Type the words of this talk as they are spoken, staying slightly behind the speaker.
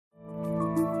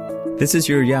This is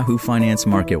your Yahoo Finance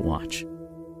Market Watch.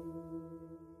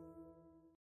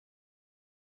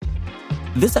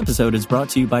 This episode is brought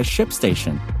to you by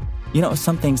ShipStation. You know,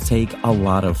 some things take a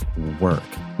lot of work,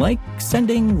 like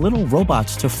sending little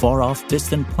robots to far-off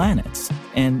distant planets.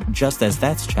 And just as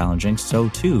that's challenging, so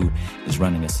too is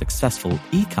running a successful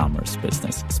e-commerce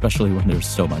business, especially when there's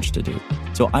so much to do.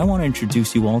 So I want to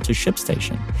introduce you all to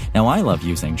ShipStation. Now, I love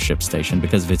using ShipStation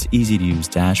because of its easy-to-use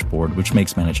dashboard, which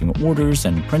makes managing orders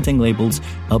and printing labels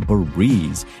a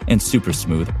breeze and super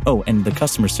smooth. Oh, and the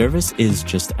customer service is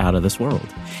just out of this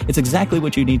world. It's exactly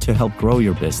what you need to help grow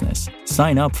your business.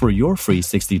 Sign up for your free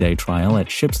 60-day trial at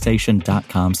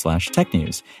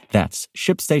shipstation.com/technews. That's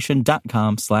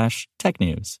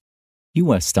shipstation.com/technews.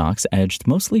 U.S. stocks edged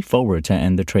mostly forward to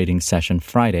end the trading session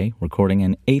Friday, recording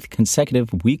an 8th consecutive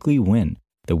weekly win.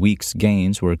 The week's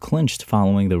gains were clinched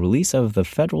following the release of the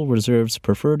Federal Reserve's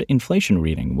preferred inflation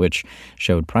reading, which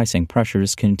showed pricing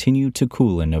pressures continue to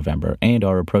cool in November and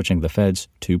are approaching the Fed's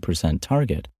 2%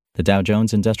 target. The Dow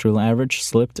Jones Industrial Average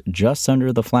slipped just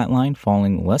under the flat line,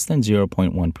 falling less than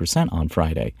 0.1% on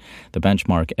Friday. The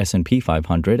benchmark S&P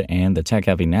 500 and the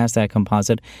tech-heavy NASDAQ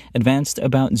composite advanced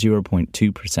about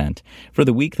 0.2%. For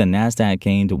the week, the NASDAQ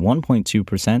gained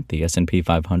 1.2%, the S&P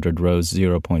 500 rose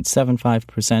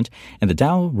 0.75%, and the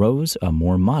Dow rose a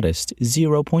more modest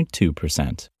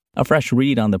 0.2%. A fresh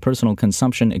read on the Personal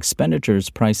Consumption Expenditures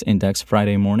Price Index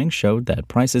Friday morning showed that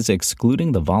prices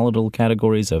excluding the volatile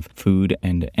categories of food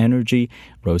and energy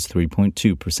rose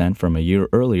 3.2% from a year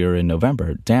earlier in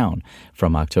November, down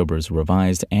from October's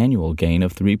revised annual gain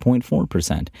of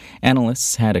 3.4%.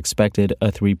 Analysts had expected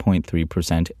a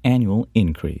 3.3% annual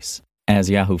increase. As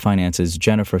Yahoo Finance's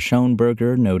Jennifer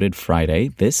Schoenberger noted Friday,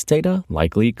 this data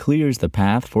likely clears the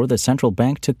path for the central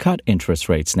bank to cut interest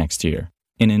rates next year.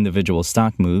 In individual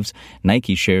stock moves,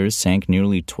 Nike shares sank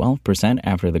nearly 12%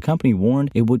 after the company warned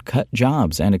it would cut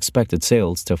jobs and expected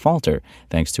sales to falter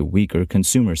thanks to weaker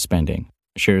consumer spending.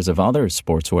 Shares of other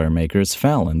sportswear makers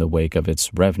fell in the wake of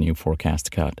its revenue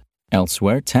forecast cut.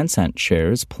 Elsewhere, Tencent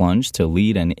shares plunged to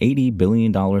lead an $80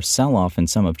 billion sell-off in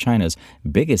some of China's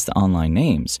biggest online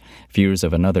names. Fears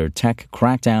of another tech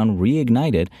crackdown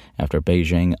reignited after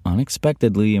Beijing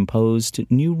unexpectedly imposed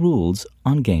new rules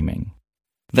on gaming.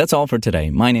 That's all for today.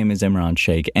 My name is Imran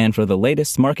Sheikh, and for the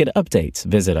latest market updates,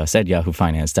 visit us at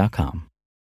yahoofinance.com.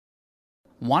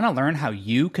 Want to learn how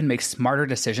you can make smarter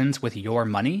decisions with your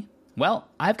money? Well,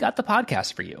 I've got the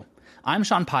podcast for you. I'm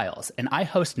Sean Piles, and I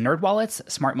host NerdWallet's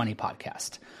Smart Money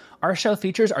Podcast. Our show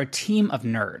features our team of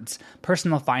nerds,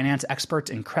 personal finance experts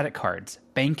in credit cards,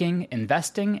 banking,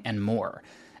 investing, and more.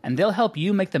 And they'll help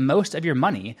you make the most of your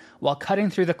money while cutting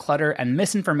through the clutter and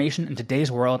misinformation in today's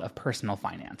world of personal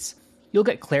finance. You'll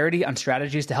get clarity on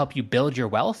strategies to help you build your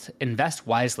wealth, invest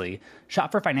wisely,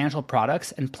 shop for financial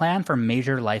products, and plan for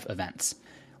major life events.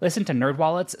 Listen to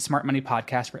NerdWallet's Smart Money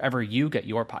Podcast wherever you get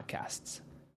your podcasts.